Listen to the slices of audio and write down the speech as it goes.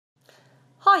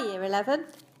Hi Year 11,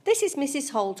 this is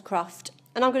Mrs Holdcroft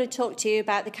and I'm going to talk to you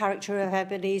about the character of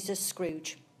Ebenezer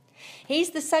Scrooge. He's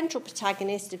the central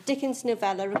protagonist of Dickens'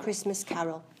 novella A Christmas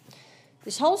Carol.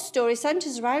 This whole story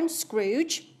centres around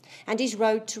Scrooge and his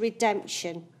road to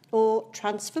redemption, or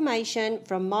transformation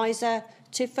from miser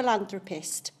to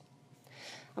philanthropist.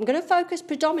 I'm going to focus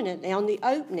predominantly on the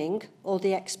opening or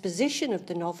the exposition of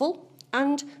the novel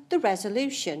and the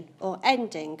resolution or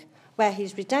ending, where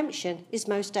his redemption is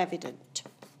most evident.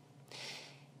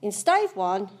 In Stave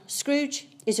 1, Scrooge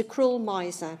is a cruel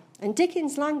miser, and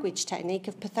Dickens' language technique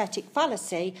of pathetic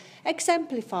fallacy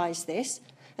exemplifies this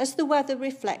as the weather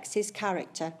reflects his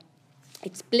character.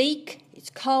 It's bleak, it's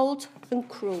cold and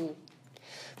cruel.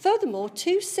 Furthermore,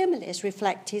 two similes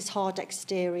reflect his hard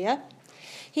exterior.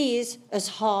 He is as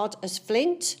hard as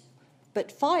flint,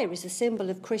 but fire is a symbol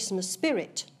of Christmas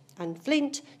spirit, and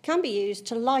flint can be used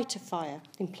to light a fire,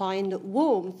 implying that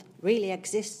warmth really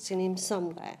exists in him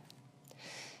somewhere.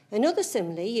 Another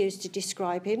simile used to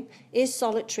describe him is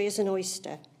solitary as an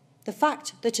oyster. The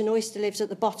fact that an oyster lives at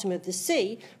the bottom of the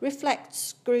sea reflects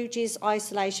Scrooge's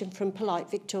isolation from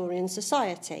polite Victorian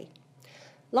society.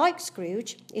 Like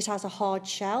Scrooge, it has a hard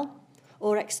shell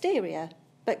or exterior,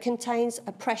 but contains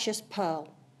a precious pearl.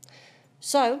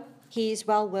 So, he is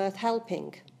well worth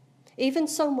helping. Even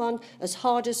someone as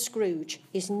hard as Scrooge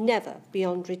is never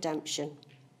beyond redemption.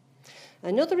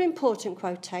 Another important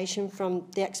quotation from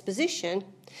the exposition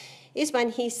is when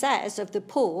he says of the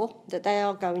poor that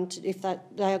if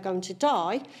they are going to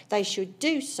die, they should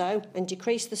do so and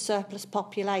decrease the surplus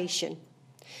population.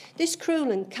 This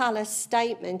cruel and callous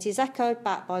statement is echoed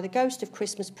back by the Ghost of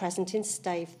Christmas Present in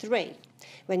Stave 3,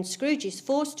 when Scrooge is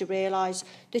forced to realise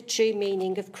the true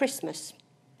meaning of Christmas.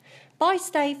 By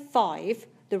Stave 5,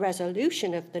 the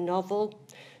resolution of the novel,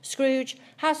 Scrooge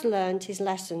has learned his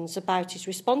lessons about his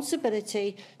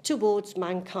responsibility towards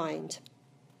mankind.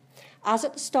 As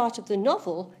at the start of the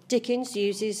novel, Dickens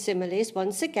uses similes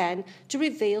once again to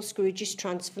reveal Scrooge's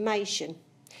transformation.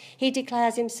 He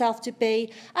declares himself to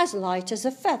be as light as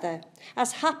a feather,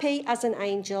 as happy as an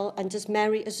angel, and as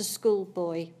merry as a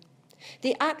schoolboy.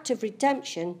 The act of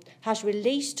redemption has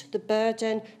released the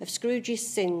burden of Scrooge's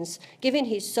sins, giving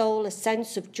his soul a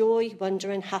sense of joy, wonder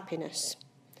and happiness.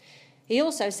 He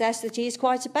also says that he is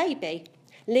quite a baby,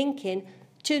 linking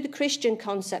to the Christian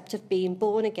concept of being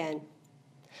born again.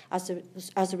 As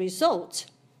a result,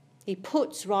 he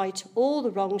puts right all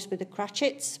the wrongs with the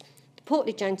Cratchits, the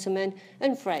portly gentleman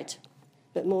and Fred,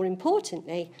 but more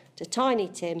importantly, to Tiny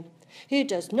Tim, who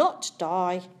does not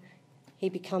die. He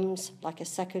becomes like a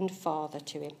second father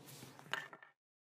to him.